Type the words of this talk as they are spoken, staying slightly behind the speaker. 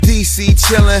DC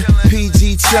chillin',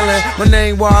 PG chillin'. My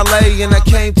name Wale and I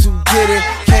came to get it,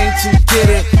 came to get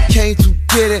it, came to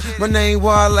get it. My name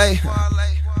Wale.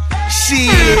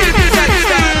 Shit.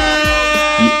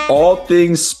 The All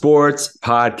Things Sports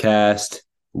Podcast.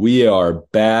 We are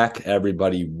back,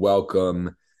 everybody.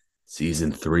 Welcome.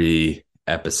 Season 3,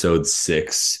 episode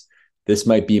 6. This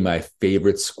might be my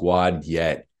favorite squad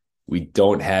yet. We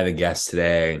don't have a guest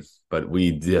today, but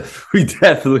we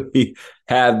definitely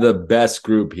have the best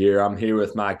group here. I'm here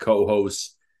with my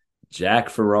co-host, Jack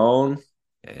Faraone,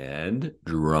 and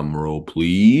drum roll,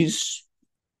 please.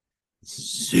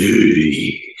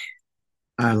 See.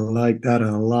 I like that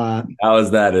a lot. How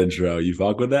was that intro? You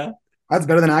fuck with that? That's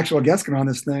better than actual guests coming on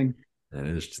this thing. That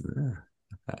is,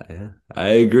 yeah, I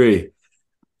agree.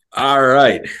 All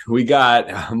right. We got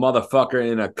a motherfucker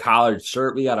in a collared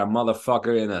shirt. We got a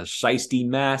motherfucker in a shiesty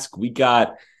mask. We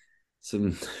got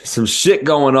some shit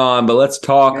going on, but let's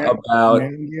talk about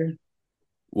Maryland gear.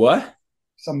 What?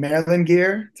 Some Maryland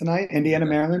gear tonight. Indiana,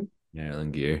 Maryland.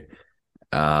 Maryland gear.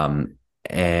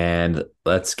 And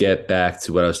let's get back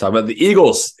to what I was talking about. The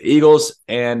Eagles. Eagles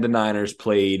and the Niners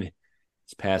played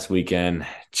this past weekend.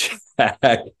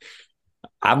 Jack,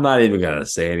 I'm not even going to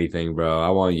say anything, bro. I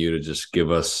want you to just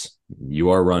give us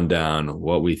your rundown,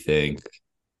 what we think.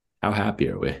 How happy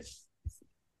are we?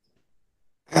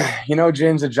 You know,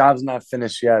 James, the job's not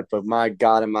finished yet, but my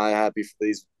God, am I happy for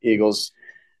these Eagles.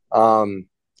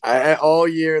 All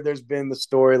year there's been the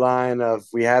storyline of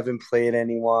we haven't played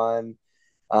anyone.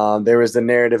 There was the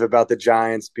narrative about the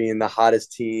Giants being the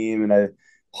hottest team and a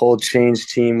whole change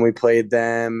team. We played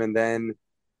them, and then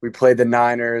we played the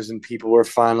Niners, and people were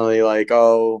finally like,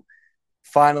 oh,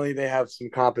 finally they have some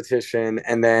competition.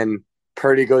 And then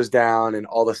Purdy goes down, and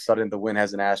all of a sudden the win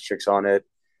has an asterisk on it.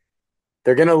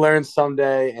 They're going to learn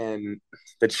someday, and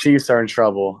the Chiefs are in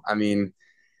trouble. I mean,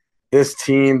 this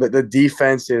team, the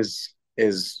defense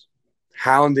is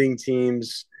hounding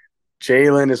teams.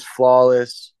 Jalen is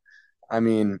flawless. I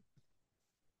mean,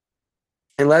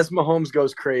 unless Mahomes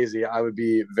goes crazy, I would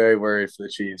be very worried for the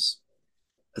Chiefs.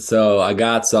 So I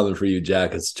got something for you,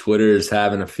 Jack. It's Twitter's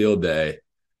having a field day.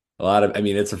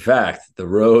 It's a fact. The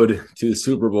road to the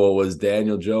Super Bowl was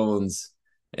Daniel Jones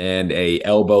and a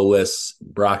elbowless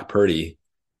Brock Purdy.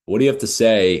 What do you have to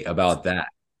say about that?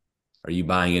 Are you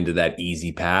buying into that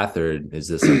easy path, or is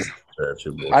this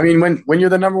I mean, when you're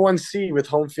the number one seed with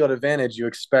home field advantage, you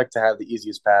expect to have the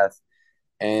easiest path.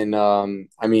 And,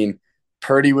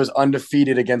 Purdy was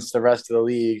undefeated against the rest of the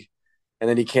league, and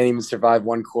then he can't even survive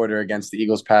one quarter against the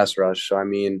Eagles pass rush. So, I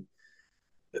mean,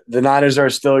 the Niners are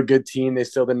still a good team. They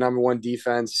still the number one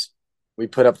defense. We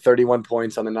put up 31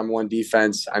 points on the number one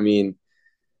defense. I mean,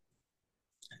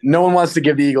 no one wants to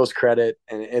give the Eagles credit,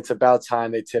 and it's about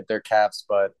time they tip their caps.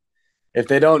 But if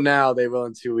they don't now, they will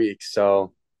in 2 weeks.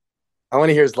 So I want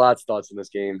to hear Zlot's thoughts in this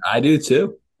game. I do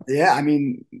too. Yeah, I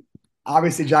mean,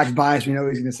 obviously Jack's biased. We know what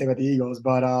he's going to say about the Eagles.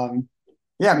 But,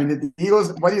 the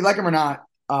Eagles, whether you like them or not,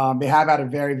 they have had a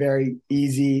very, very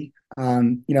easy,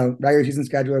 regular season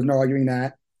schedule. There's no arguing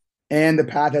that. And the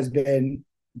path has been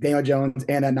Daniel Jones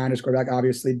and that Niners quarterback,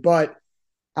 obviously. But,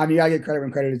 you got to get credit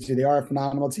when credit is due. They are a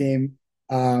phenomenal team.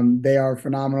 They are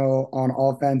phenomenal on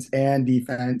offense and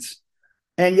defense.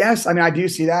 And, yes, I do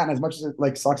see that. And as much as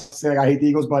it, sucks to say, I hate the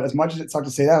Eagles, but as much as it sucks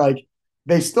to say that,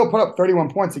 they still put up 31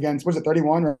 points against – was it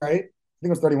 31, right? I think it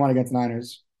was 31 against the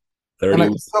Niners. 30.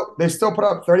 And they still put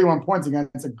up 31 points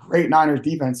against a great Niners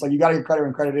defense. You got to give credit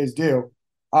when credit is due.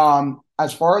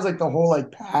 As far as the whole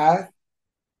path,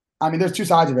 there's two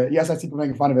sides of it. Yes, I see people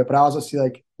making fun of it, but I also see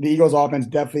the Eagles offense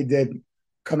definitely did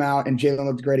come out, and Jalen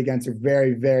looked great against a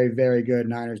very, very, very good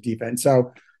Niners defense.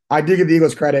 So I do give the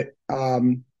Eagles credit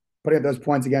putting up those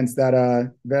points against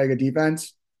that very good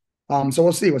defense. So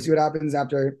we'll see. We'll see what happens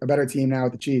after a better team now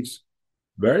with the Chiefs.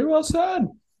 Very well said.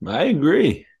 I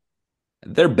agree.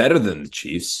 They're better than the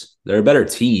Chiefs. They're a better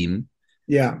team.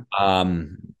 Yeah.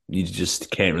 You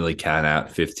just can't really count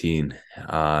out 15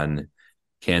 on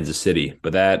Kansas City.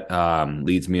 But that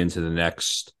leads me into the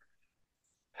next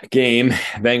game,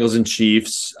 Bengals and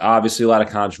Chiefs. Obviously, a lot of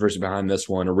controversy behind this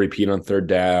one. A repeat on third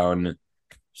down.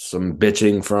 Some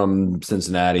bitching from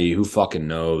Cincinnati. Who fucking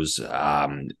knows?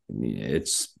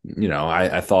 It's,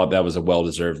 I thought that was a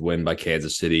well-deserved win by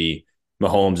Kansas City.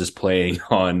 Mahomes is playing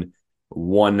on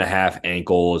 1.5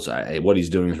 ankles. What he's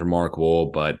doing is remarkable,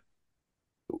 but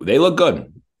they look good.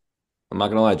 I'm not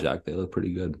going to lie, Jack. They look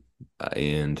pretty good.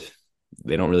 And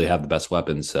they don't really have the best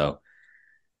weapons, so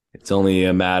it's only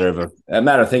a matter of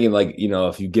thinking,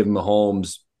 if you give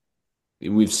Mahomes,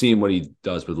 we've seen what he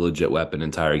does with a legit weapon in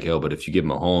Tyreek Hill, but if you give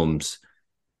Mahomes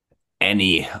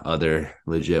any other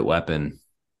legit weapon,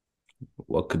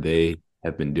 what could they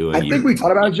have been doing. I think we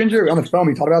talked about it, Ginger, on the phone.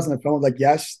 We talked about this on the phone. Like,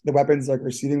 yes, the weapons, like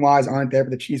receiving wise, aren't there for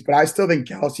the Chiefs, but I still think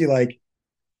Kelsey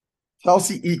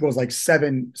equals like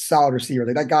 7 solid receivers.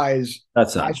 Like that guy is.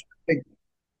 That's I not. think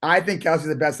I think Kelsey's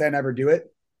the best that ever do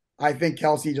it. I think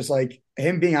Kelsey just like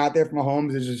him being out there for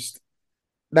Mahomes is just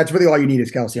that's really all you need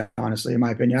is Kelsey, honestly, in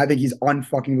my opinion. I think he's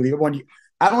unfucking believable. And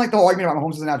I don't like the whole argument about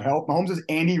Mahomes doesn't have help. Mahomes is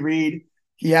Andy Reid.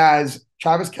 He has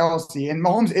Travis Kelsey, and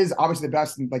Mahomes is obviously the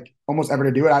best, like almost ever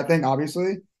to do it. I think,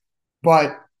 obviously,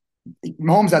 but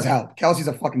Mahomes has help. Kelsey's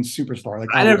a fucking superstar. Like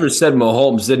I never said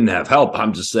Mahomes didn't have help.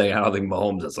 I'm just saying I don't think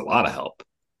Mahomes has a lot of help,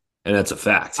 and that's a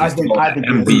fact. I think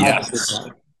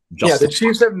MVS. Yeah, the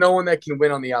Chiefs have no one that can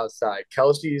win on the outside.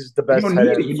 Kelsey's the best you tight don't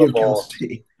end need in it when football.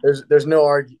 There's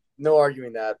no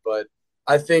arguing that, but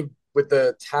I think with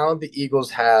the talent the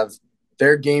Eagles have,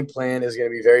 their game plan is going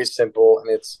to be very simple, and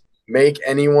it's make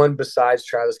anyone besides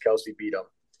Travis Kelsey beat them.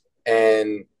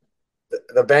 And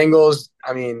the Bengals,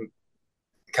 I mean,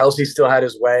 Kelsey still had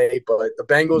his way, but the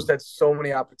Bengals had so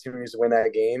many opportunities to win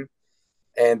that game,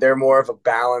 and they're more of a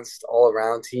balanced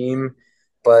all-around team.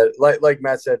 But like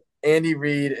Matt said, Andy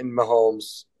Reid and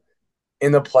Mahomes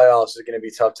in the playoffs is going to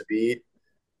be tough to beat.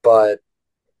 But,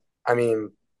 I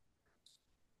mean,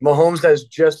 Mahomes has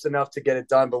just enough to get it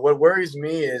done. But what worries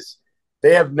me is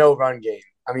they have no run game.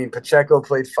 I mean, Pacheco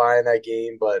played fine in that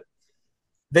game, but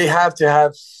they have to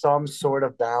have some sort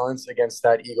of balance against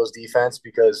that Eagles defense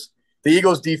because the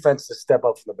Eagles defense is a step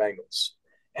up from the Bengals.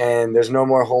 And there's no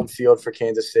more home field for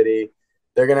Kansas City.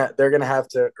 They're gonna have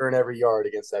to earn every yard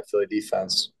against that Philly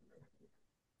defense.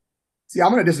 See,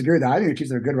 I'm going to disagree with that. I think the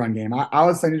Chiefs are a good run game. I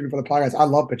was saying this before the podcast. I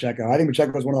love Pacheco. I think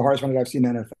Pacheco is one of the hardest runners I've seen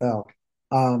in the NFL.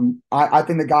 I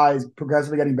think the guy is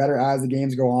progressively getting better as the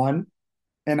games go on.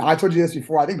 And I told you this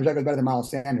before. I think Pacheco is better than Miles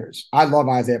Sanders. I love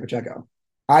Isaiah Pacheco.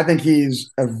 I think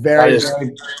he's a very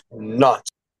nuts.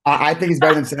 I think he's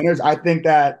better than Sanders. I think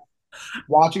that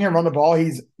watching him run the ball,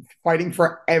 he's fighting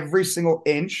for every single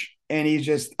inch. And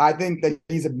I think that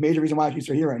he's a major reason why Chiefs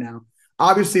are here right now.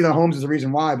 Obviously, the Mahomes is the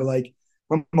reason why, but like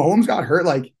when Mahomes got hurt,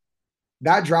 like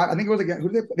that drive, I think it was against who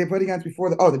did they played against before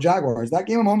the Jaguars. That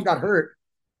game when Mahomes got hurt,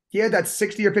 he had that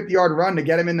 60 or 50-yard run to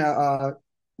get him in the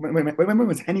when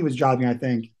was Henny was jogging, I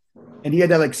think. And he had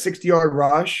that like 60-yard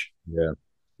rush. Yeah.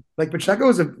 Like Pacheco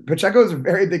is a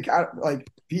very big like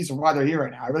piece of why they're here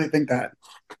right now. I really think that.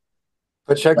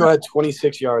 Pacheco had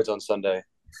 26 yards on Sunday.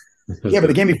 Yeah, but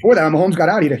the game before that, when Mahomes got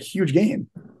out, he had a huge game.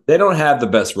 They don't have the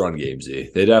best run game, Z.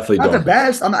 They definitely not don't. Not the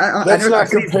best. Let's not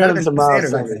compare him to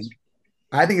Miles Sanders.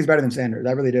 I think he's better than Sanders.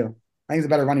 I really do. I think he's a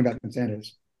better running back than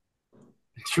Sanders.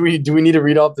 Do we need to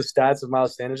read off the stats of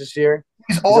Miles Sanders this year?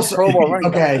 He's also Pro Bowl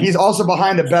running back. He's also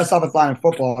behind the best offensive line in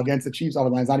football against the Chiefs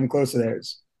offensive line. It's not even close to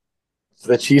theirs. So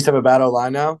the Chiefs have a bad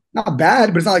O-line now? Not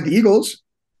bad, but it's not like the Eagles.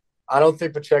 I don't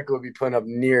think Pacheco would be putting up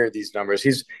near these numbers.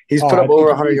 He's put up over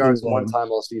 100 yards one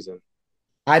time all season.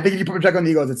 I think if you put Pacheco on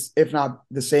the Eagles, it's if not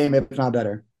the same, if not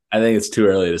better. I think it's too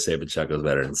early to say Pacheco's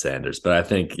better than Sanders, but I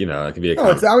think it could be a. No,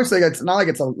 it's obviously it's not like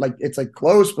it's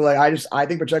close, but I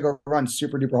think Pacheco runs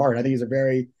super duper hard. I think he's a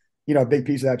very big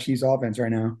piece of that Chiefs offense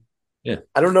right now. Yeah,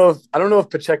 I don't know if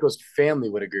Pacheco's family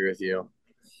would agree with you.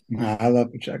 I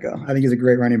love Pacheco. I think he's a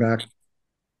great running back.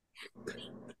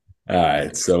 All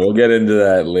right, so we'll get into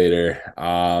that later.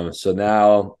 So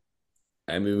now,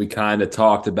 I mean, we kind of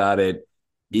talked about it.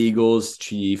 Eagles,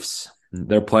 Chiefs,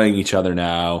 they're playing each other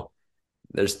now.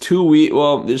 There's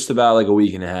just about like a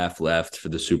week and a half left for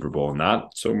the Super Bowl.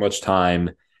 Not so much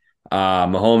time.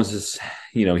 Mahomes is,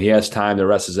 he has time to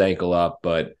rest his ankle up,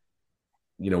 but,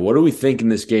 what do we think in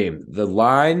this game? The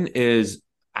line is,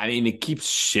 I mean, it keeps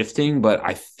shifting, but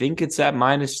I think it's at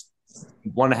 -1.5.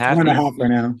 1.5 right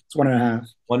now. It's 1.5.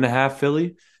 1.5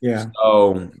 Philly. Yeah.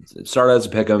 So it started as a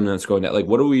pick 'em, and it's going down. Like,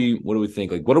 what do we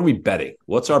think? Like, what are we betting?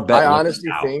 What's our bet? I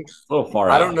honestly think a little far.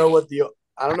 I don't know what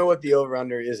the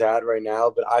over/under is at right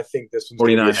now, but I think this one's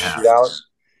going to be a 49.5. shootout.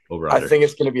 Over/under. I think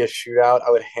it's going to be a shootout.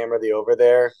 I would hammer the over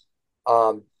there.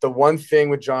 The one thing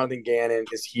with Jonathan Gannon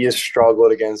is he has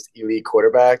struggled against elite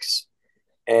quarterbacks,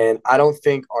 and I don't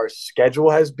think our schedule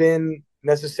has been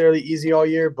necessarily easy all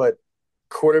year, but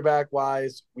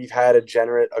quarterback-wise, we've had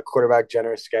a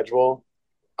quarterback-generous schedule.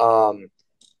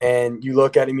 And you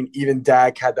look at, I mean, even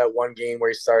Dak had that one game where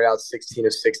he started out 16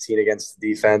 of 16 against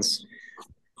the defense.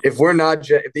 If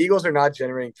the Eagles are not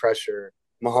generating pressure,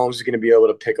 Mahomes is going to be able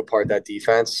to pick apart that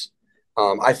defense.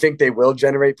 I think they will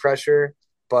generate pressure,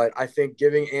 but I think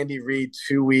giving Andy Reid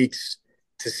 2 weeks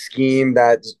to scheme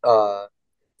that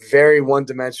very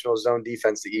one-dimensional zone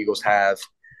defense the Eagles have,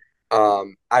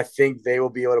 I think they will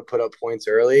be able to put up points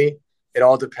early. It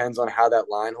all depends on how that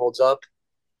line holds up.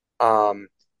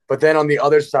 But then on the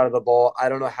other side of the ball, I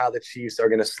don't know how the Chiefs are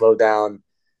going to slow down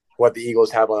what the Eagles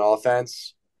have on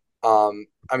offense. I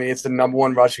mean, it's the number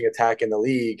one rushing attack in the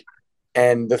league.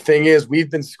 And the thing is, we've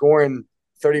been scoring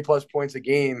 30-plus points a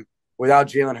game without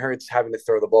Jalen Hurts having to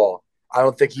throw the ball. I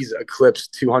don't think he's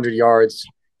eclipsed 200 yards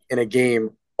in a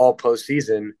game all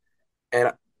postseason.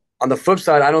 And on the flip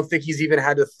side, I don't think he's even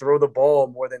had to throw the ball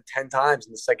more than 10 times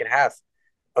in the second half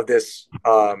of this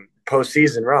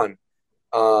postseason run.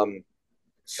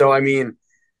 So, I mean,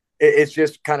 it's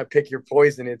just kind of pick your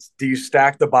poison. It's, do you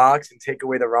stack the box and take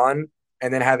away the run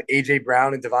and then have A.J.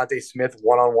 Brown and Devontae Smith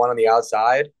one-on-one on the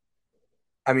outside?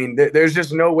 I mean, there's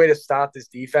just no way to stop this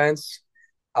defense.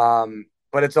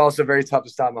 But it's also very tough to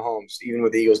stop Mahomes, even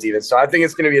with the Eagles defense. So I think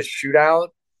it's going to be a shootout,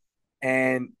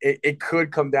 and it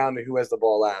could come down to who has the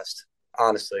ball last,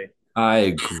 honestly. I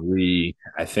agree.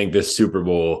 I think this Super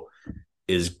Bowl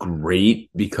is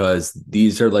great because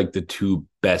these are like the two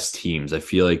best teams. I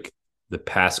feel like the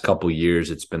past couple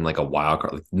years, it's been like a wild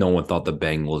card. Like, no one thought the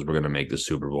Bengals were going to make the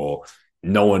Super Bowl.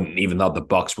 No one even thought the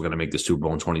Bucs were going to make the Super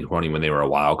Bowl in 2020 when they were a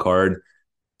wild card.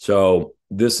 So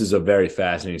this is a very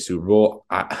fascinating Super Bowl.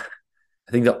 I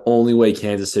think the only way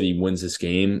Kansas City wins this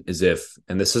game is if,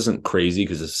 and this isn't crazy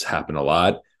because this has happened a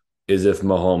lot, is if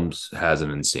Mahomes has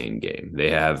an insane game. They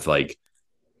have like,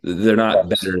 they're not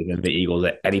better than the Eagles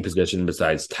at any position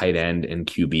besides tight end and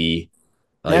QB.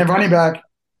 Like, and running back.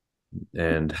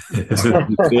 And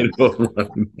running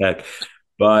back.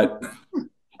 But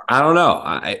I don't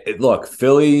know. Look,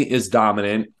 Philly is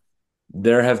dominant.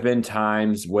 There have been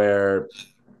times where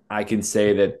I can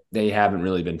say that they haven't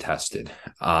really been tested.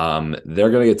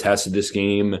 They're going to get tested this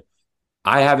game.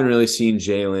 I haven't really seen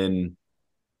Jalen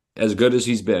as good as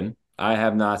he's been. I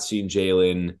have not seen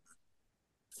Jalen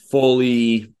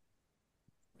fully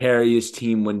carry his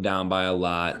team when down by a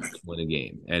lot to win a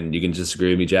game. And you can disagree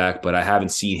with me, Jack, but I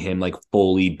haven't seen him like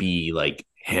fully be like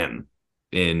him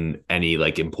in any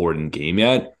like important game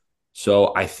yet.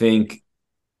 So I think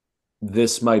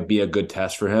this might be a good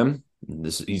test for him.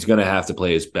 He's going to have to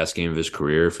play his best game of his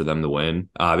career for them to win,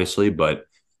 obviously, but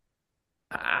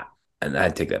and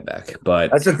I'd take that back. But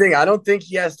that's the thing. I don't think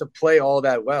he has to play all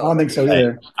that well. I don't think so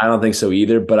either. I don't think so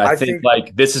either, but I think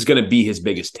like this is going to be his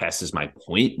biggest test is my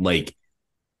point. Like,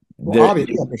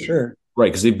 obviously, yeah, for sure. Right,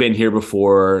 because they've been here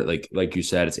before. Like you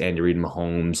said, it's Andy Reid and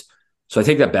Mahomes. So I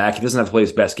take that back. He doesn't have to play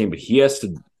his best game, but he has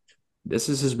to. This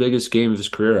is his biggest game of his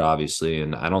career, obviously,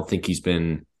 and I don't think he's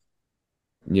been.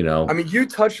 I mean, you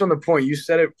touched on the point. You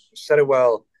said it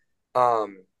well. That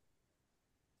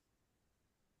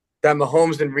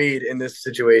Mahomes and Reid in this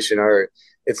situation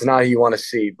it's not who you want to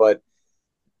see. But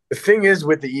the thing is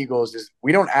with the Eagles is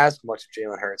we don't ask much of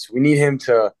Jalen Hurts. We need him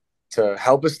to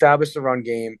help establish the run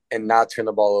game and not turn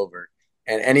the ball over.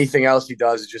 And anything else he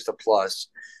does is just a plus.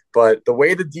 But the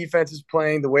way the defense is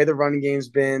playing, the way the running game's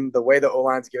been, the way the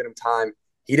O-line's giving him time,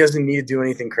 he doesn't need to do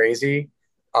anything crazy.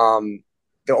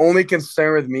 The only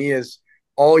concern with me is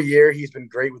all year he's been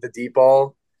great with the deep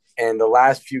ball. And the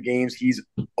last few games, he's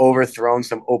overthrown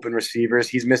some open receivers.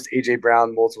 He's missed A.J.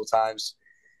 Brown multiple times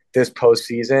this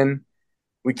postseason.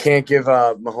 We can't give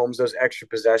Mahomes those extra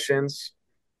possessions.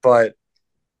 But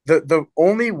the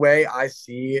only way I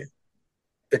see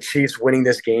the Chiefs winning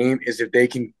this game is if they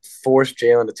can force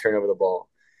Jalen to turn over the ball.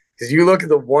 Because you look at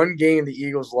the one game the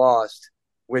Eagles lost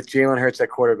with Jalen Hurts at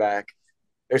quarterback.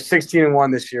 They're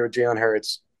 16-1 this year with Jalen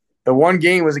Hurts. The one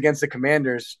game was against the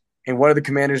Commanders, and what did the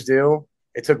Commanders do?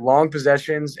 They took long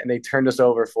possessions, and they turned us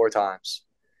over 4 times.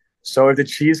 So if the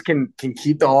Chiefs can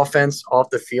keep the offense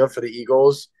off the field for the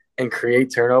Eagles and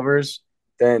create turnovers,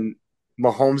 then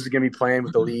Mahomes is going to be playing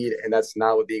with the lead, and that's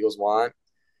not what the Eagles want.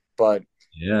 But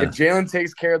if Jalen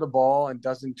takes care of the ball and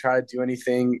doesn't try to do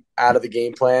anything out of the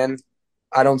game plan,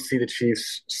 I don't see the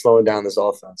Chiefs slowing down this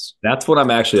offense. That's what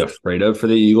I'm actually afraid of for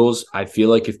the Eagles. I feel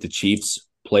like if the Chiefs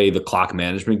play the clock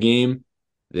management game,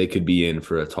 they could be in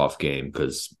for a tough game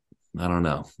because, I don't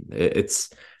know.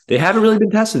 They haven't really been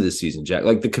tested this season, Jack.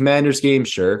 Like the Commanders game,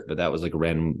 sure, but that was like a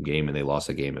random game and they lost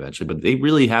a game eventually. But they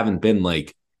really haven't been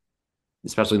like,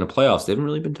 especially in the playoffs, they haven't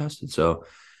really been tested. So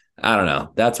I don't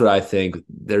know. That's what I think.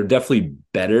 They're definitely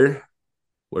better.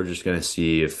 We're just going to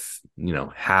see if,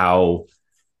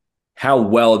 how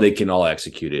well they can all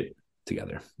execute it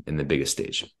together in the biggest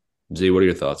stage. Z, what are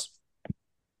your thoughts?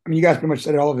 I mean, you guys pretty much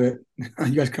said all of it.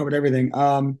 You guys covered everything.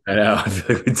 I know. I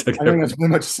feel like we took I think that's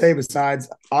really much to say besides,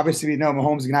 obviously, we know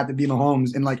Mahomes is going to have to be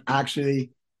Mahomes and, like,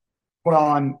 actually put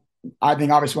on, I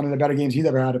think, obviously one of the better games he's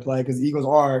ever had to play because the Eagles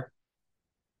are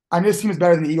 – I mean, this team is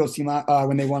better than the Eagles team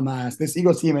when they won last. This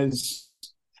Eagles team is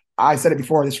 – I said it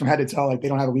before, this from head to toe, like, they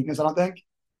don't have a weakness, I don't think,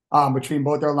 between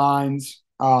both their lines.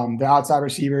 The outside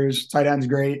receivers, tight end's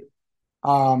great.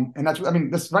 And that's, I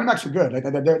mean, this running backs are good. Like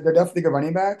they're definitely good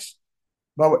running backs,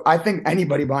 but I think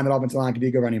anybody behind that offensive line could be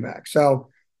a good running back. So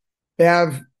they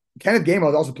have Kenneth Gainwell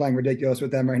is also playing ridiculous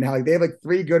with them right now. Like they have like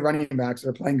 3 good running backs that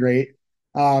are playing great.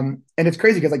 And it's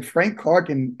crazy because like Frank Clark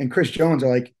and Chris Jones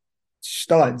are like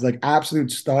studs, like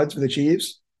absolute studs for the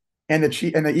Chiefs. And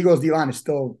the Eagles D line is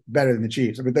still better than the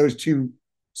Chiefs with those 2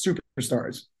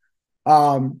 superstars.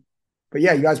 But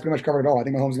yeah, you guys pretty much covered it all. I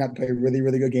think Mahomes is going to have to play a really,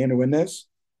 really good game to win this.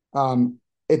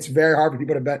 It's very hard for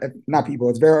people to bet, not people,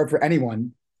 it's very hard for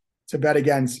anyone to bet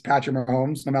against Patrick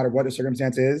Mahomes, no matter what the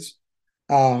circumstance is.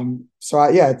 I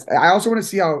also want to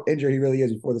see how injured he really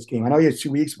is before this game. I know he has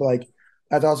 2 weeks, but like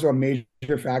that's also a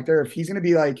major factor. If he's going to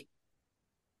be like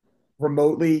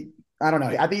remotely, I don't know.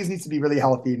 I think he needs to be really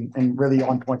healthy and really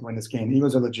on point to win this game. The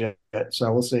Eagles are legit,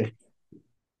 so we'll see.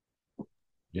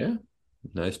 Yeah,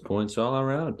 nice points all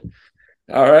around.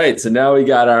 All right, so now we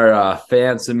got our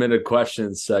fan submitted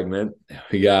questions segment.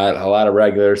 We got a lot of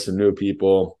regulars, some new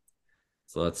people.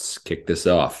 So let's kick this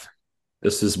off.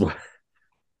 This is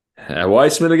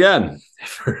Weissman again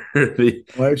for the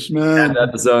 10th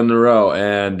episode in a row,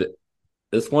 and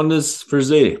this one is for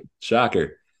Z.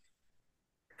 Shocker.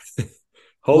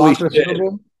 Holy shit!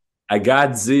 I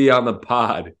got Z on the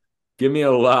pod. Give me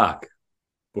a lock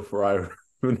before I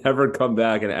never come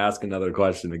back and ask another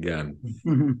question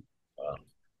again.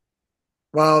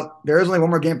 Well, there is only one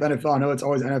more game for NFL. I know it's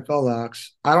always NFL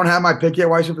locks. I don't have my pick yet,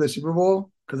 Weissman, for the Super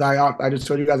Bowl because I just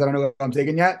told you guys I don't know what I'm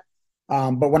taking yet.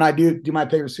 But when I do my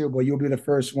pick for Super Bowl, you'll be the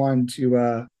first one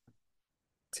to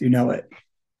know it.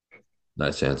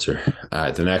 Nice answer. All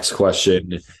right, the next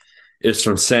question is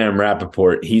from Sam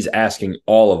Rappaport. He's asking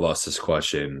all of us this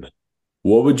question.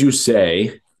 What would you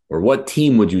say, or what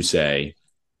team would you say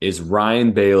is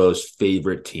Ryan Balow's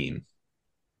favorite team?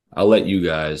 I'll let you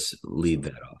guys lead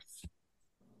that off.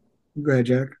 Go ahead,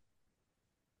 Jack.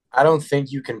 I don't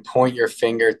think you can point your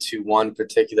finger to one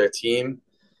particular team.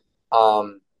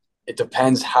 It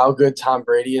depends how good Tom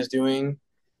Brady is doing,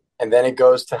 and then it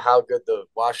goes to how good the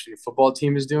Washington football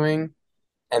team is doing,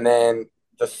 and then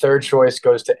the third choice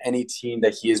goes to any team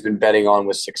that he has been betting on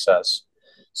with success.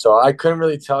 So I couldn't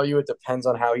really tell you. It depends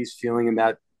on how he's feeling in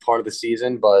that part of the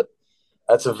season, but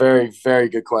that's a very, very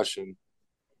good question.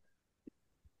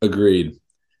 Agreed.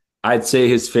 I'd say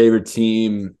his favorite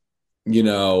team,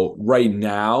 right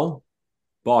now,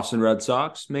 Boston Red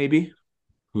Sox, maybe.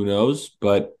 Who knows?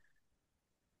 But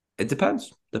it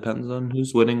depends. Depends on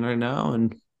who's winning right now.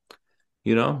 And,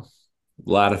 a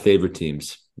lot of favorite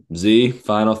teams. Z,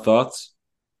 final thoughts?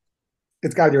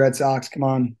 It's got to be Red Sox. Come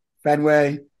on.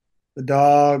 Fenway, the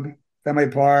dog, Fenway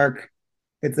Park.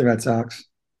 It's the Red Sox.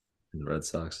 The Red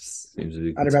Sox seems to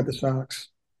be. I'd about the Sox.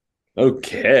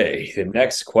 Okay. The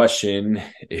next question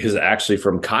is actually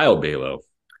from Kyle Balow.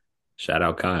 Shout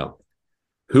out, Kyle.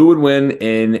 Who would win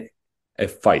in a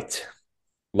fight?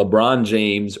 LeBron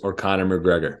James or Conor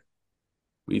McGregor?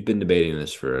 We've been debating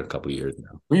this for a couple of years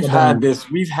now. We've had this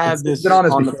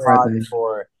on the pod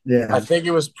before. Yeah. I think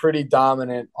it was pretty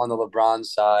dominant on the LeBron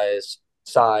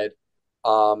side.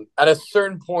 At a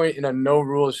certain point in a no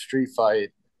rules street fight,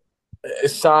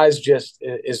 size just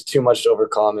is too much to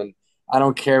overcome. And I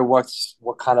don't care what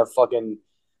kind of fucking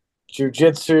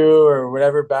jiu-jitsu or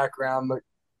whatever background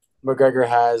McGregor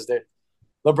has.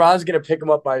 LeBron's gonna pick him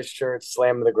up by his shirt,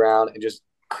 slam him to the ground, and just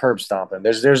curb stomp him.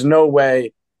 There's no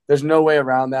way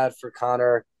around that for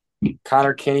Conor.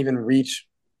 Conor can't even reach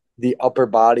the upper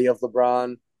body of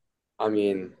LeBron. I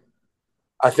mean,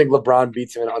 I think LeBron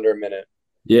beats him in under a minute.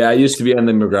 Yeah, I used to be on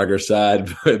the McGregor side,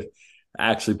 but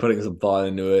actually putting some thought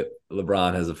into it,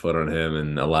 LeBron has a foot on him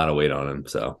and a lot of weight on him,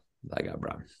 so I got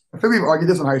Bron. I think we've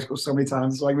argued this in high school so many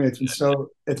times.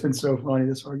 So it's been so funny,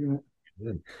 this argument.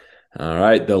 All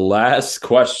right, the last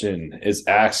question is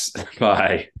asked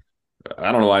by,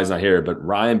 I don't know why he's not here, but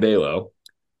Ryan Balow.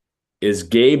 Is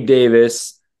Gabe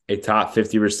Davis a top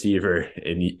 50 receiver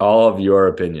in all of your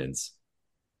opinions?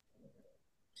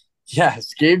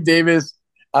 Yes, Gabe Davis.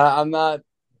 I'm not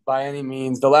by any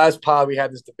means. The last pod we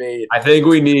had this debate. I think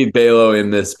we need Balow in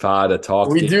this pod to talk.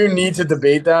 We do need to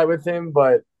debate that with him,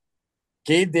 but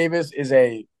Gabe Davis is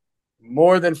a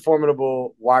more than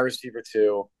formidable wide receiver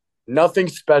too. Nothing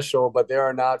special, but there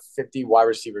are not 50 wide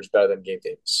receivers better than Gabe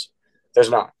Davis. There's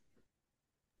not.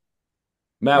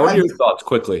 Matt, what are your thoughts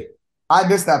quickly? I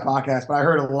missed that podcast, but I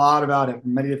heard a lot about it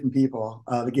from many different people,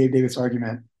 the Gabe Davis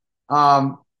argument.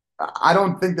 I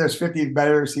don't think there's 50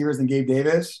 better receivers than Gabe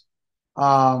Davis. But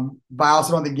I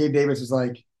also don't think Gabe Davis is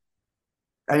like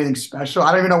anything special.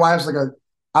 I don't know why it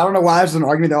was an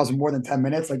argument that was more than 10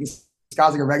 minutes. Like this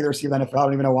guy's like a regular receiver in the NFL. I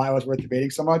don't even know why it was worth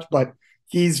debating so much, but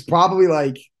he's probably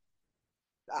like,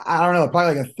 I don't know,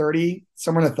 probably like a 30,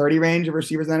 somewhere in the 30 range of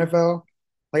receivers in the NFL.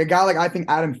 Like a guy like I think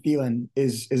Adam Thielen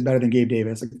is better than Gabe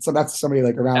Davis. Like so that's somebody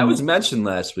like That around. was mentioned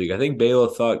last week. I think Baylor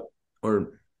thought,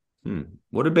 or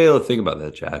what did Baylor think about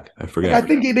that, Jack? I Like, forget. I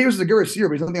think Gabe Davis is a good receiver,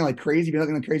 but he's nothing like crazy, but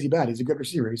nothing like crazy bad. He's a good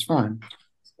receiver. He's fine.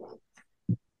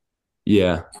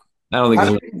 Yeah, I don't think How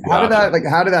there's did, a good how did option. that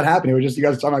how did that happen? It was just you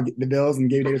guys talking about the Bills and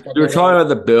Gabe Davis got We were brought talking up.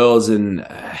 about the Bills and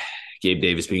Gabe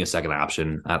Davis being a second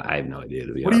option. I have no idea,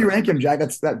 to be What do you honest. rank him, Jack?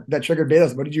 That triggered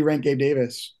Bayless. What did you rank Gabe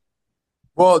Davis?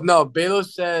 Well, no, Baylor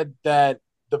said that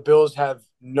the Bills have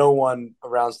no one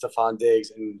around Stephon Diggs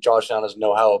and Josh Allen has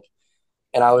no help.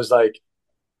 And I was like,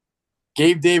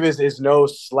 Gabe Davis is no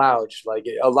slouch. Like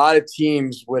a lot of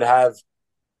teams would have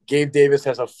Gabe Davis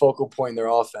as a focal point in their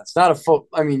offense. Not a full,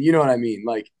 I mean, you know what I mean?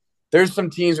 Like there's some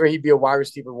teams where he'd be a wide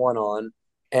receiver one on,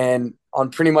 and on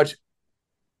pretty much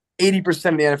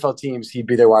 80% of the NFL teams, he'd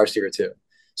be their wide receiver too.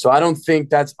 So I don't think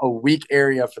that's a weak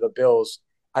area for the Bills.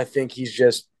 I think he's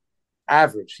just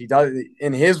average. He does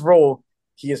in his role,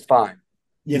 he is fine.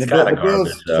 Yeah, He's kind of The garbage,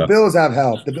 Bills. The though. Bills have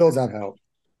help. The Bills have help.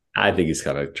 I think he's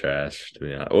kind of trash, to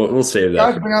be honest. We'll save You that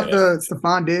guys for bring up the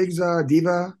Stephon Diggs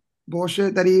diva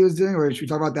bullshit that he was doing, or should we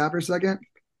talk about that for a second?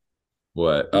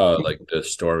 what? Oh, like the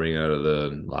storming out of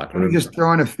the locker When he room. just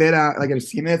throwing a fit out like at his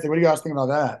teammates. Like, what do you guys think about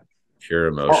that? Pure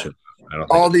All, emotion. I don't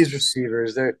think all it's these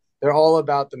receivers, they're all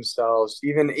about themselves.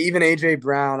 Even AJ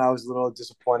Brown, I was a little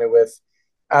disappointed with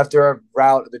after a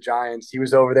rout of the Giants. He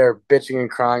was over there bitching and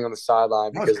crying on the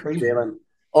sideline That was because crazy. Jalen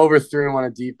overthrew him on a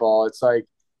deep ball. It's like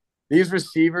these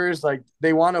receivers, like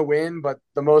they want to win, but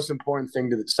the most important thing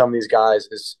to some of these guys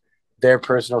is their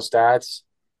personal stats.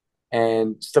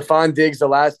 And Stephon Diggs, the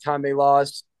last time they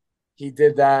lost, he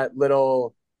did that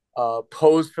little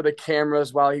pose for the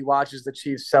cameras while he watches the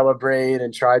Chiefs celebrate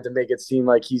and tried to make it seem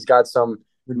like he's got some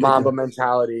Mamba Ridiculous.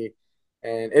 mentality.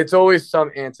 And it's always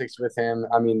some antics with him.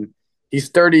 I mean, he's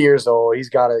 30 years old. He's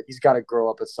gotta grow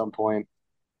up at some point.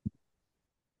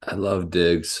 I love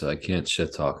Diggs, so I can't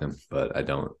shit talk him, but I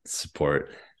don't support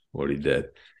what he did.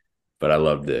 But I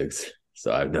love Diggs,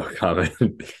 so I have no comment.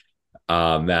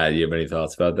 Matt, you have any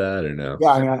thoughts about that or no?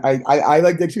 Yeah, I mean, I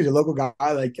like Diggs too. He's a local guy.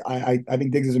 Like I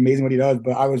think Diggs is amazing what he does,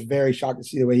 but I was very shocked to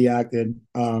see the way he acted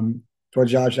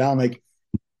towards Josh Allen. Like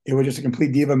it was just a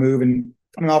complete diva move. And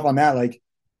coming off on that, like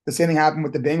the same thing happened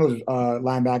with the Bengals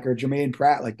linebacker Jermaine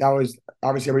Pratt. Like that was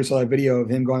obviously everybody saw that video of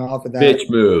him going off Bitch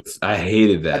moves. I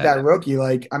hated at that. that rookie.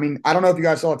 Like I mean, I don't know if you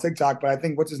guys saw TikTok, but I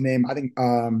think what's his name? I think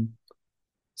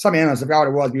some analyst, I forgot what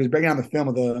it was. But he was breaking down the film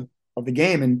of the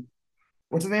game and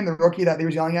what's his name? The rookie that he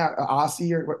was yelling at,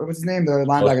 Aussie or what's his name? The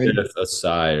linebacker. A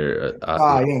sigh or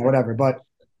Yeah, whatever. But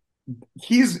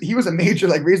he was a major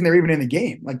like reason they were even in the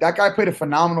game. Like that guy played a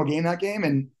phenomenal game that game,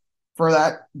 and for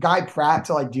that guy Pratt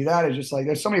to like do that is just like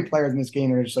there's so many players in this game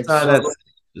that are just like so.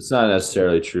 it's not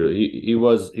necessarily true.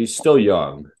 He's still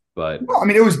young, but Well, I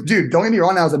mean, it was dude. Don't get me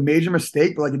wrong, that was a major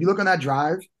mistake. But like if you look on that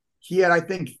drive, he had I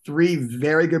think three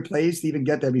very good plays to even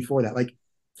get there before that. Like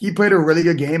he played a really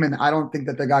good game, and I don't think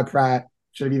that the guy Pratt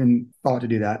should have even thought to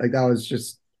do that. Like that was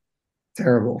just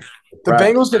terrible. The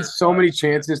Bengals had so many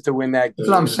chances to win that game. That's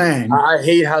what I'm saying. I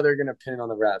hate how they're going to pin it on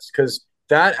the refs because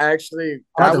that actually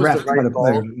Not that the was refs, the right the call.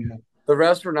 players. Yeah. The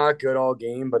refs were not good all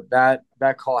game, but that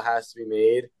call has to be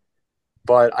made.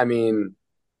 But I mean,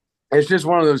 it's just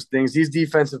one of those things. These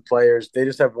defensive players, they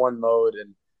just have one mode,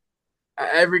 and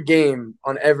every game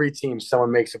on every team,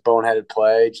 someone makes a boneheaded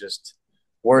play. Just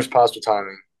worst possible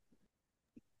timing.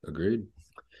 agreed.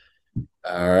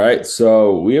 All right,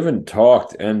 so we haven't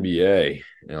talked NBA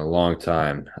in a long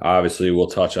time. Obviously, we'll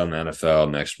touch on the NFL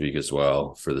next week as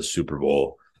well for the Super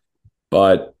Bowl.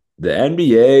 But the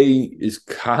NBA is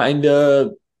kind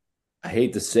of, I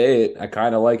hate to say it, I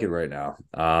kind of like it right now.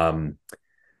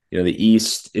 The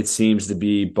East, it seems to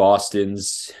be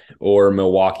Boston's or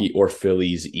Milwaukee or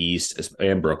Philly's East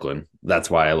and Brooklyn. That's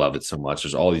why I love it so much.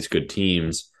 There's all these good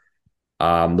teams.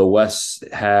 The West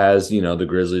has, the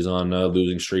Grizzlies on a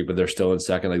losing streak, but they're still in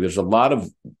second. Like, there's a lot of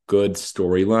good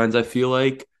storylines, I feel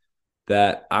like,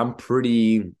 that I'm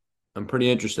pretty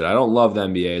interested. I don't love the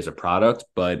NBA as a product,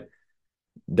 but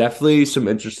definitely some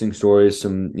interesting stories.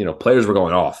 Some, players were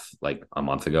going off like a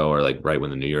month ago or like right when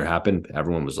the new year happened.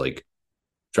 Everyone was like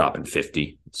dropping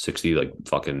 50, 60, like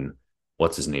fucking,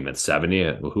 what's his name at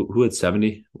 70? Who had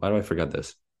 70? Why do I forget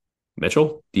this?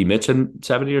 Mitchell? D. Mitch had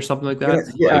 70 or something like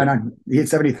that? Yeah, no, he had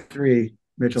 73,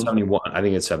 Mitchell. 71. I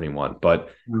think it's 71, but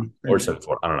or Oh,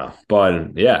 74. I don't know.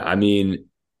 But yeah, I mean,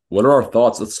 what are our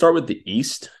thoughts? Let's start with the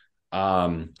East.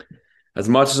 As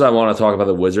much as I want to talk about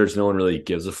the Wizards, no one really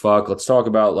gives a fuck. Let's talk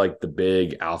about like the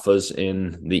big alphas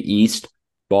in the East: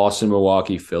 Boston,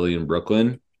 Milwaukee, Philly, and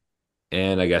Brooklyn.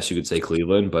 and I guess you could say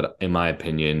Cleveland. But in my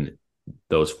opinion,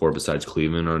 those four besides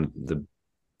Cleveland are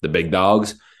the big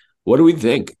dogs. What do we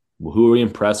think? Who are we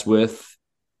impressed with?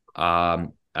 I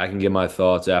can give my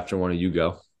thoughts after one of you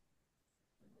go.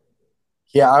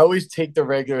 Yeah, I always take the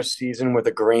regular season with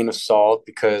a grain of salt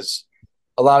because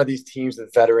a lot of these teams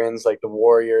with veterans like the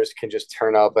Warriors can just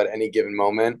turn up at any given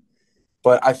moment.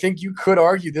 But I think you could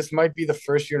argue this might be the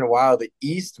first year in a while the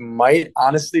East might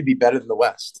honestly be better than the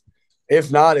West.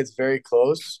 If not, it's very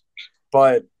close.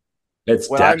 But It's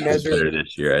when I definitely measure, better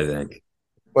this year, I think.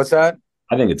 what's that?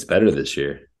 I think it's better this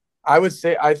year. I would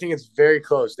say I think it's very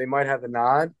close. They might have the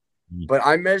nod, Mm. but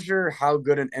I measure how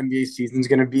good an NBA season is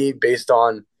going to be based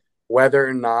on whether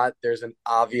or not there's an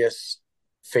obvious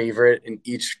favorite in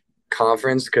each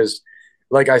conference. Because,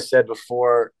 like I said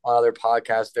before on other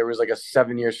podcasts, there was like a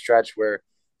 7 year stretch where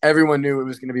everyone knew it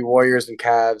was going to be Warriors and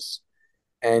Cavs,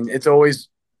 and it's always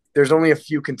there's only a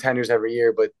few contenders every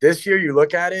year. But this year, you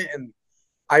look at it, and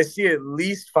I see at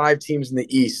least five teams in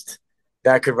the East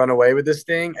that could run away with this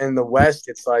thing, and in the West,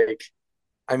 it's like,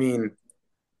 I mean,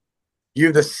 you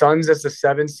have the Suns as the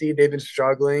 7 seed. They've been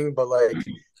struggling, but like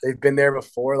they've been there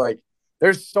before. Like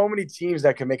there's so many teams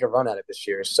that can make a run at it this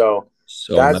year. So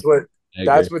So that's what I agree.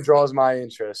 that's what draws my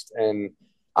interest. And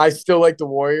I still like the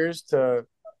Warriors to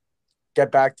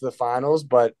get back to the finals,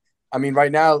 but I mean,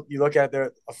 right now you look at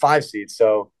they're a 5 seed.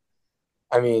 So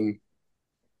I mean,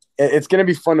 it's going to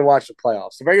be fun to watch the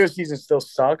playoffs. The regular season still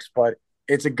sucks, but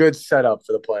it's a good setup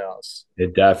for the playoffs.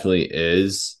 It definitely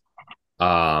is.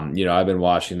 I've been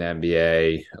watching the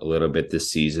NBA a little bit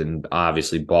this season.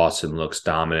 Obviously, Boston looks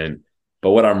dominant.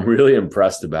 But what I'm really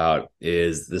impressed about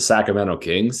is the Sacramento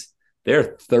Kings.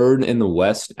 They're third in the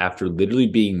West after literally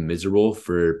being miserable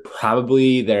for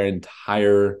probably their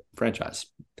entire franchise.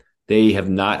 They have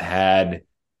not had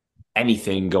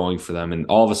anything going for them. And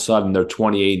all of a sudden, they're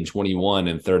 28 and 21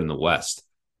 and third in the West.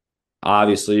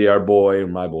 Obviously,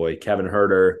 my boy, Kevin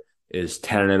Herter is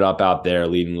tearing it up out there,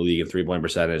 leading the league in 3-point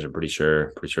percentage. I'm pretty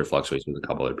sure it fluctuates with a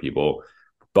couple other people.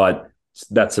 But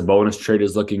that Sabonis trade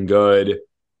is looking good.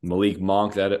 Malik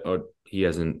Monk, he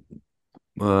hasn't.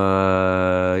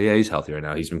 Yeah, he's healthy right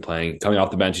now. He's been playing, coming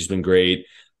off the bench. He's been great.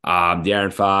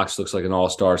 De'Aaron Fox looks like an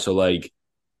all-star. So, like,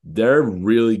 they're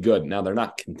really good. Now, they're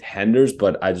not contenders,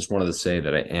 but I just wanted to say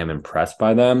that I am impressed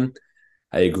by them.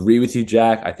 I agree with you,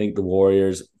 Jack. I think the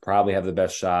Warriors probably have the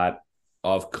best shot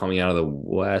of coming out of the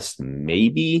West,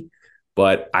 maybe.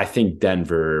 But I think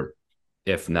Denver,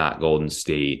 if not Golden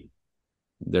State,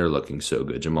 they're looking so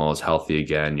good. Jamal is healthy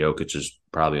again. Jokic is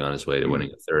probably on his way to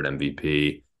winning a third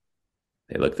MVP.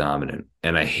 They look dominant.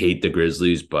 And I hate the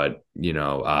Grizzlies, but,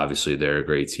 obviously they're a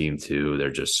great team too. They're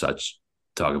just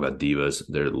talk about divas.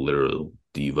 They're literal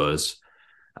divas.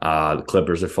 The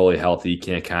Clippers are fully healthy.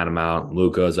 Can't count them out.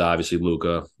 Luka is obviously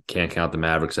Luka. Can't count the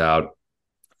Mavericks out.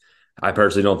 I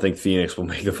personally don't think Phoenix will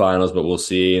make the finals, but we'll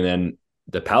see. And then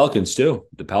the Pelicans too.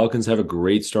 The Pelicans have a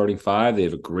great starting five. They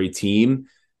have a great team.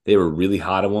 They were really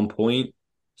hot at one point.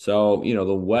 So,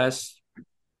 the West,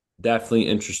 definitely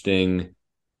interesting.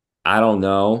 I don't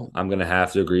know. I'm going to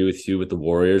have to agree with you with the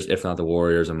Warriors. If not the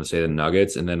Warriors, I'm going to say the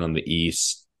Nuggets. And then on the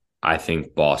East, I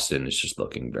think Boston is just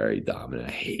looking very dominant.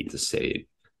 I hate to say it,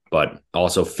 but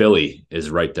also Philly is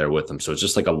right there with them. So it's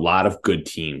just like a lot of good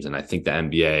teams. And I think the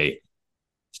NBA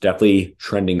is definitely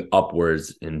trending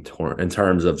upwards in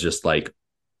terms of just like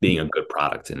being a good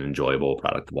product and enjoyable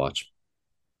product to watch.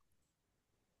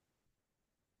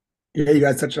 Yeah, you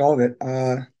guys touched all of it.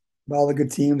 All the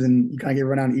good teams, and you kind of gave a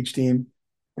rundown on each team.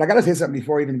 But I got to say something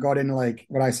before we even got into like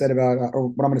what I said about, or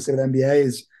what I'm going to say with the NBA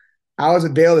is I was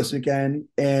with Bale this weekend,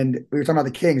 and we were talking about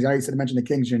the Kings. I said to mention the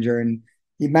Kings, Ginger, and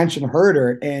he mentioned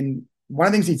Herder. And one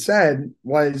of the things he said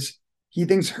was he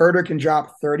thinks Herder can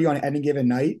drop 30 on any given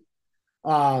night.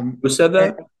 Who said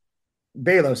And that?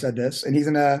 Balo said this, and he's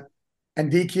in a,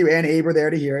 and DQ and Abe were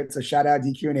there to hear it. So shout out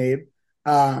DQ and Abe.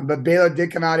 But Baylor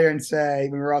did come out here and say,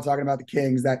 when we were all talking about the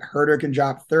Kings, that Herder can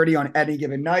drop 30 on any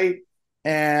given night.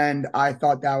 And I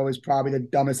thought that was probably the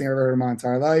dumbest thing I've ever heard in my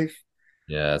entire life.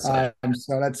 Yeah, So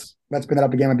let's bring that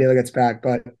up again when Baylor gets back.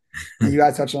 But you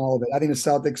guys touched on all of it. I think the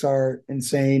Celtics are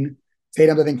insane.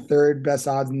 Tatum's, I think, third best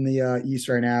odds in the East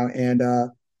right now. And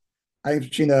I think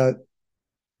between the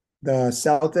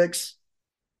Celtics,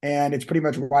 and it's pretty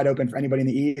much wide open for anybody in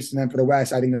the East. And then for the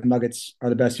West, I think the Nuggets are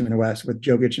the best team in the West with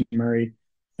Jokic and Murray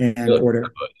and Porter.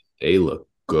 They look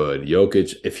good.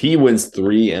 Jokic, if he wins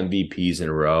 3 MVPs in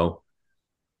a row,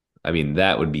 I mean,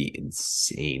 that would be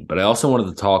insane. But I also wanted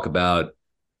to talk about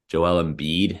Joel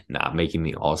Embiid not making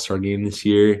the All-Star game this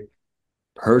year.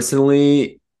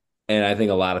 Personally, and I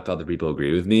think a lot of other people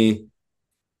agree with me,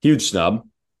 huge snub.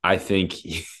 I think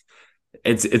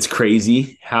it's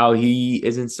crazy how he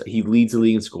isn't. He leads the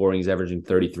league in scoring. He's averaging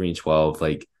 33 and 12.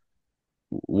 Like,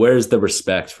 where's the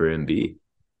respect for Embiid?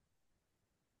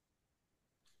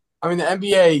 I mean, the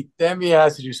NBA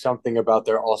has to do something about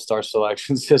their all-star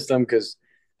selection system because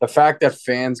the fact that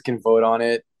fans can vote on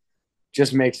it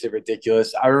just makes it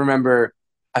ridiculous. I remember,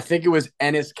 I think it was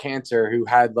Ennis Cantor who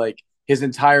had like his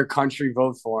entire country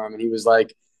vote for him, and he was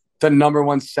like the number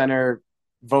one center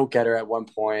vote getter at one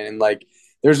point. And like,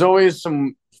 there's always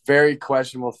some very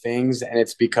questionable things, and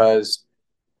it's because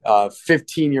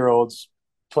 15-year-olds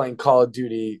playing Call of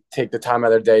Duty take the time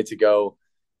out of their day to go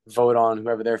vote on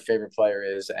whoever their favorite player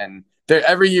is, and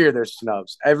every year there's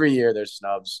snubs. Every year there's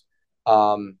snubs.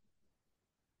 Um,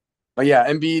 but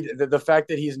yeah, Embiid, the fact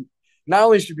that he's not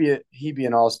only should he be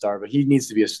an all-star, but he needs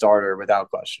to be a starter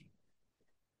without question.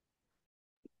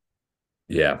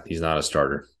 Yeah, he's not a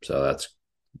starter, so that's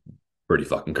pretty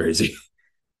fucking crazy.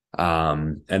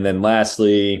 And then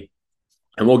lastly,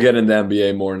 and we'll get into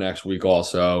NBA more next week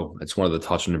also. It's one of the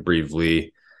touching it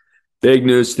briefly. Big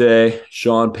news today,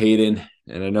 Sean Payton,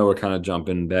 and I know we're kind of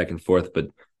jumping back and forth, but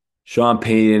Sean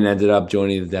Payton ended up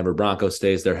joining the Denver Broncos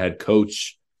today as their head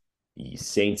coach. The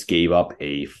Saints gave up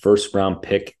a first-round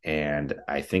pick and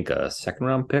I think a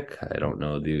second-round pick. I don't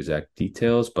know the exact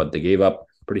details, but they gave up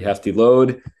a pretty hefty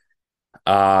load.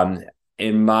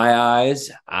 In my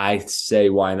eyes, I say,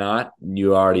 why not?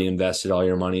 You already invested all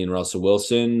your money in Russell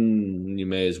Wilson. You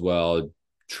may as well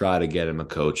try to get him a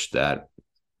coach that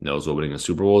knows what winning a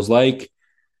Super Bowl is like.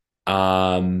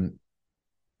 And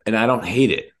I don't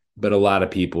hate it, but a lot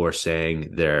of people are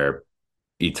saying they're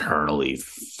eternally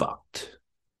fucked.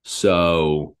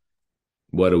 So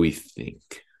what do we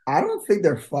think? I don't think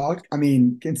they're fucked. I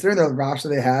mean, considering the roster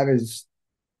they have is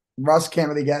Russ can't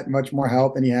really get much more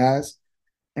help than he has.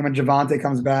 And when Javante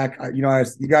comes back, you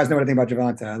guys know what I think about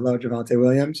Javante. I love Javante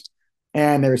Williams,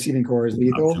 and their receiving core is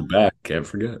lethal. Not too bad, can't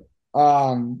forget.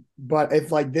 But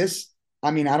if like this,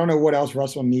 I mean, I don't know what else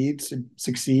Russell needs to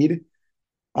succeed.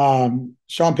 Sean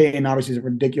Payton obviously is a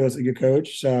ridiculously good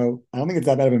coach, so I don't think it's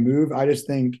that bad of a move. I just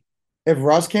think if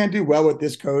Russ can't do well with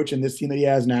this coach and this team that he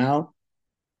has now,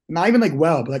 not even like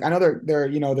well, but like I know they're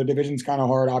their division's kind of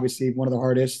hard, obviously one of the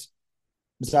hardest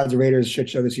besides the Raiders shit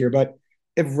show this year, but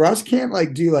if Russ can't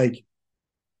like do like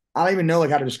I don't even know like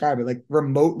how to describe it, like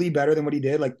remotely better than what he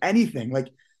did, like anything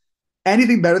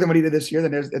better than what he did this year,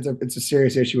 then it's a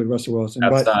serious issue with Russell Wilson.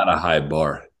 That's but not a high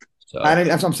bar. So that's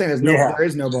what I'm saying. There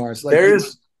is no bars. Like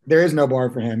there is no bar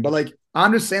for him. But like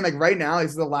I'm just saying, like right now,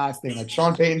 this is the last thing. Like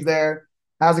Sean Payton's there,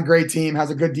 has a great team,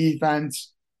 has a good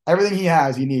defense, everything he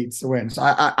has, he needs to win. So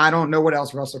I don't know what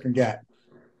else Russell can get.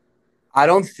 I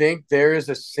don't think there is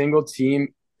a single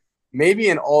team, maybe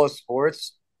in all of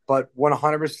sports, but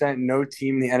 100% no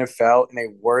team in the NFL in a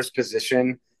worse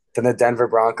position than the Denver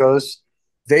Broncos.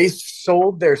 They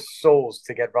sold their souls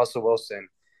to get Russell Wilson,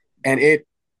 and it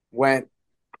went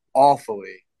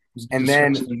awfully. And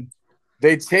then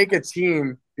they take a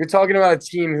team. You're talking about a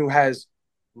team who has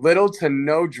little to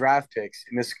no draft picks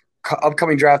in this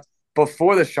upcoming draft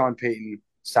before the Sean Payton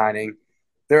signing.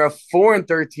 They're a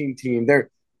 4-13 team. They're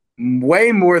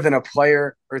way more than a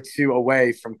player or two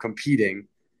away from competing.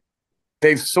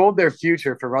 They've sold their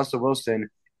future for Russell Wilson,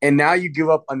 and now you give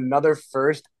up another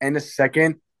first and a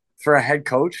second for a head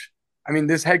coach. I mean,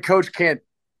 this head coach can't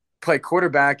play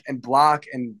quarterback and block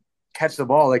and catch the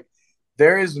ball. Like,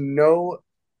 there is no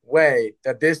way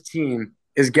that this team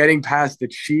is getting past the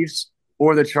Chiefs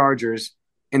or the Chargers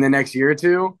in the next year or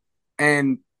two,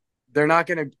 and they're not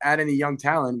going to add any young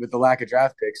talent with the lack of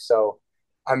draft picks. So,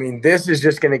 I mean, this is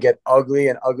just going to get ugly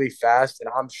and ugly fast, and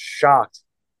I'm shocked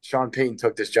Sean Payton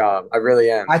took this job. I really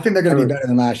am. I think they're going to be better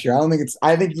than last year.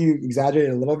 I think you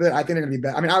exaggerated a little bit. I think they're going to be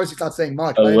better. I mean, obviously it's not saying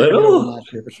much. A little?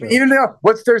 Last year for sure. Even though,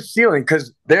 what's their ceiling?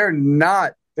 Because they're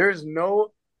not. There's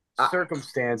no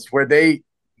circumstance where they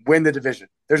win the division.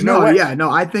 There's no way. Yeah, no.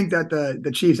 I think that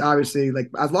the Chiefs, obviously, like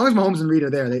as long as Mahomes and Reed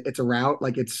are there, it's a route.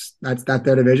 Like that's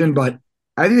their division. But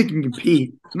I think they can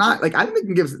compete. Not like I think they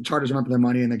can give the Chargers a run for their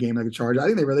money in the game like the Chargers. I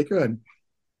think they really could.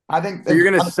 I think so. You're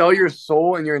going to sell your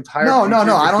soul and your entire. No.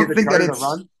 I don't think that it's.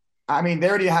 I mean, they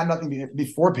already had nothing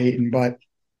before Peyton, but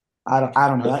I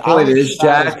don't know. The point is,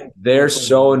 Jack, they're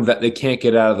so they can't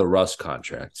get out of the Russ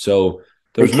contract, so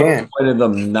there's no point in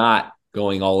them not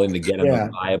going all in to get him a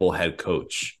viable head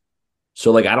coach.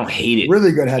 So, like, I don't hate it.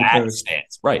 Really good head coach,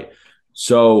 stance, right?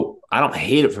 So I don't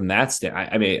hate it from that stance.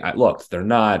 I mean, look, they're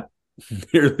not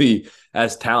nearly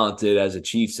as talented as the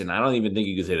Chiefs, and I don't even think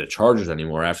you could say the Chargers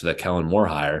anymore after that Kellen Moore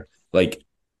hire. Like,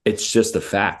 it's just a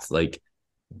fact. Like,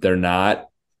 they're not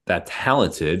that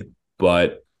talented,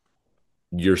 but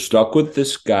you're stuck with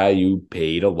this guy you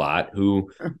paid a lot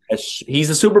he's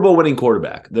a Super Bowl winning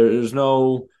quarterback.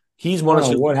 He's won a Oh,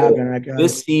 Super what Bowl. happened to that guy?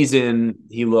 This season,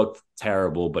 he looked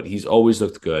terrible, but he's always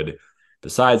looked good.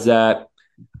 Besides that,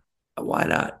 why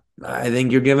not? I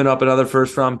think you're giving up another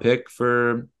first round pick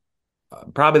for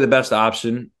probably the best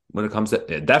option when it comes to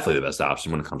definitely the best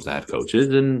option when it comes to head coaches.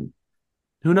 And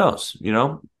who knows?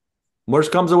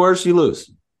 Worst comes to worst, you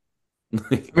lose.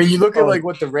 I mean, you look at like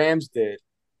what the Rams did,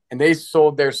 and they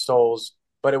sold their souls,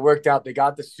 but it worked out. They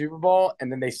got the Super Bowl,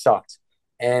 and then they sucked,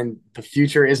 and the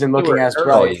future isn't looking as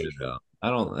bright. I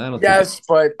don't. Yes,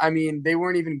 but I mean, they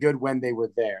weren't even good when they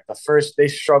were there. They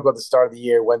struggled at the start of the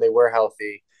year when they were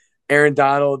healthy. Aaron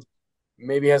Donald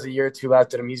maybe has a year or two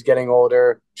left in him. He's getting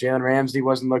older. Jalen Ramsey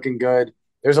wasn't looking good.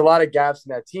 There's a lot of gaps in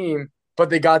that team, but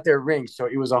they got their ring, so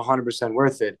it was 100%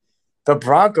 worth it. The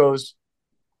Broncos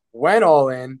went all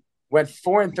in, went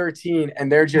 4-13,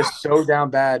 and they're just so down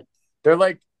bad. They're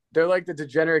like the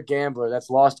degenerate gambler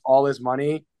that's lost all his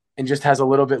money and just has a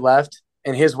little bit left,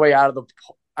 and his way out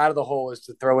of the hole is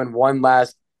to throw in one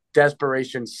last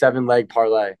desperation 7-leg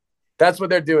parlay. That's what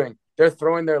they're doing. They're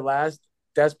throwing their last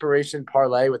desperation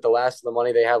parlay with the last of the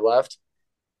money they have left,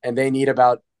 and they need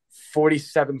about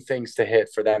 47 things to hit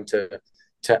for them to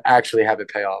actually have it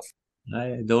pay off.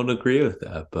 I don't agree with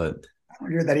that, but I don't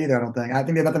agree with that either. I don't think. I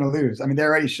think they have nothing to lose. I mean, they're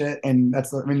already shit, and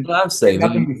that's. I mean, what I'm saying.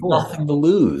 nothing to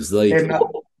lose.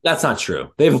 That's not true.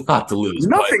 They have a lot to lose.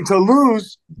 Nothing to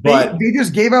lose. But they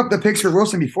just gave up the picks for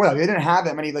Wilson before that. They didn't have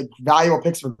that many valuable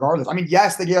picks regardless. I mean,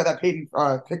 yes, they gave up that Peyton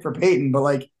pick for Peyton,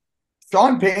 but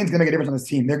Sean Payton's going to make a difference on this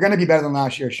team. They're going to be better than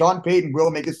last year. Sean Payton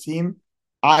will make his team.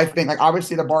 I think,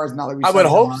 obviously the bar is not like we. I would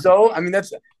hope so. I mean,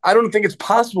 I don't think it's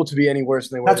possible to be any worse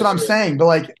than they were. That's what I'm saying.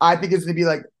 But I think it's going to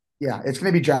be it's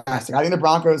going to be drastic. I think the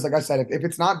Broncos, like I said, if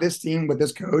it's not this team with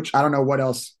this coach, I don't know what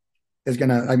else is going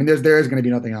to. I mean, there is going to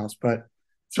be nothing else. But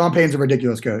Sean Payton's a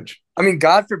ridiculous coach. I mean,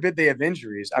 God forbid they have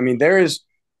injuries. I mean, they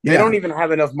don't even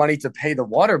have enough money to pay the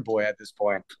water boy at this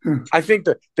point. I think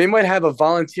that they might have a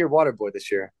volunteer water boy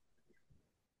this year.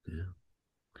 Yeah.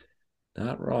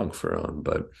 Not wrong, Faraone,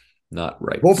 but not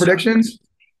right. Bold predictions?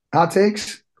 Hot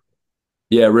takes?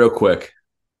 Yeah, real quick.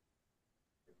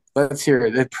 Let's hear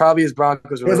it. It probably is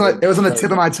Broncos. It was on the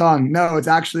tip of my tongue. No, it's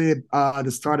actually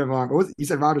the start of our. You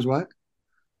said Rodgers what?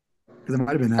 Because it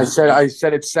might have been that. I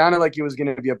said it sounded like it was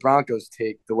going to be a Broncos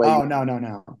take. The way. Oh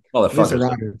no. Oh, the fuck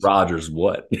Rodgers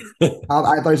what? I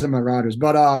thought you said about Rodgers,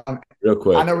 but real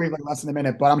quick. I know we're less than a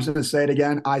minute, but I'm just going to say it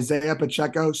again. Isaiah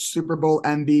Pacheco, Super Bowl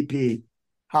MVP.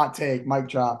 Hot take, mic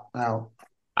drop. Now.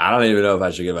 I don't even know if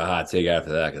I should give a hot take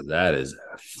after that because that is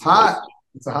hot.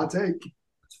 It's a hot take.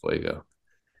 It's fuego.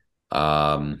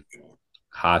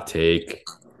 Hot take.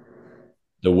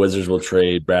 The Wizards will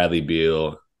trade Bradley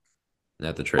Beal.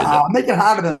 Have to trade that. Make it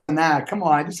hotter than that. Come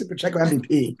on. I just said Pacheco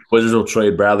MVP. Wizards will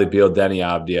trade Bradley Beal, Denny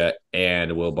Avdia,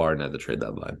 and Will Barton at the trade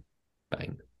deadline.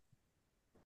 Bang.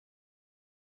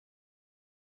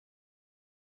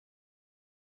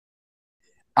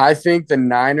 I think the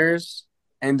Niners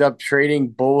end up trading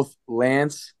both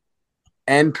Lance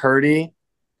and Purdy,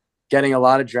 getting a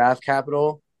lot of draft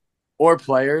capital or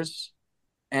players.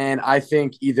 And I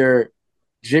think either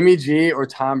Jimmy G or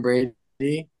Tom Brady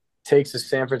takes the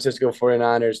San Francisco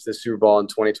 49ers to the Super Bowl in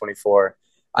 2024.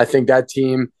 I think that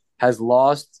team has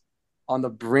lost on the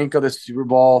brink of the Super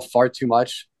Bowl far too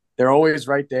much. They're always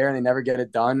right there and they never get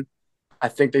it done. I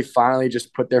think they finally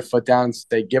just put their foot down and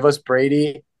say, give us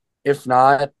Brady. If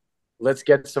not, let's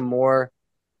get some more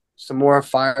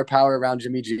firepower around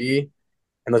Jimmy G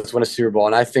and let's win a Super Bowl.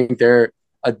 And I think they're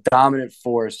a dominant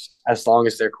force as long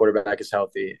as their quarterback is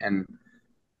healthy. And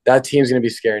that team's going to be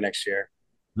scary next year.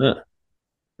 Yeah.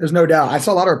 There's no doubt. I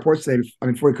saw a lot of reports today,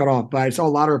 before we cut off, but I saw a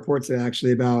lot of reports today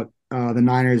actually about the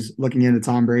Niners looking into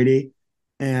Tom Brady.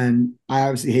 And I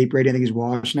obviously hate Brady. I think he's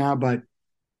washed now. But,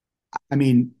 I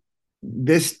mean,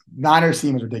 this Niners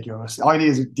team is ridiculous. All you need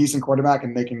is a decent quarterback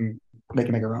and they can make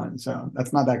a run. So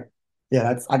that's not that.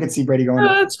 Yeah, I could see Brady going.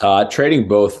 That's hot. Trading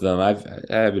both of them. I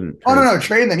haven't. Oh no,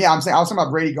 trading them. Yeah, I was talking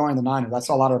about Brady going to the Niners. I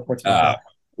saw a lot of reports about that.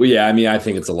 Well, yeah, I mean, I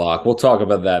think it's a lock. We'll talk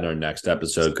about that in our next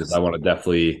episode because I want to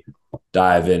definitely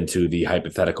dive into the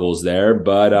hypotheticals there.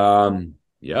 But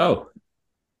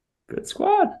good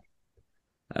squad.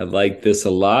 I like this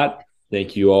a lot.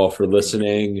 Thank you all for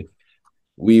listening.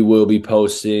 We will be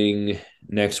posting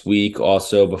next week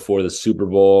also before the Super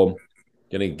Bowl.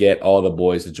 Going to get all the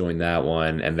boys to join that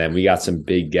one. And then we got some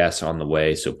big guests on the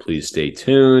way, so please stay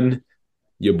tuned.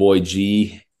 Your boy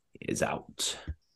G is out.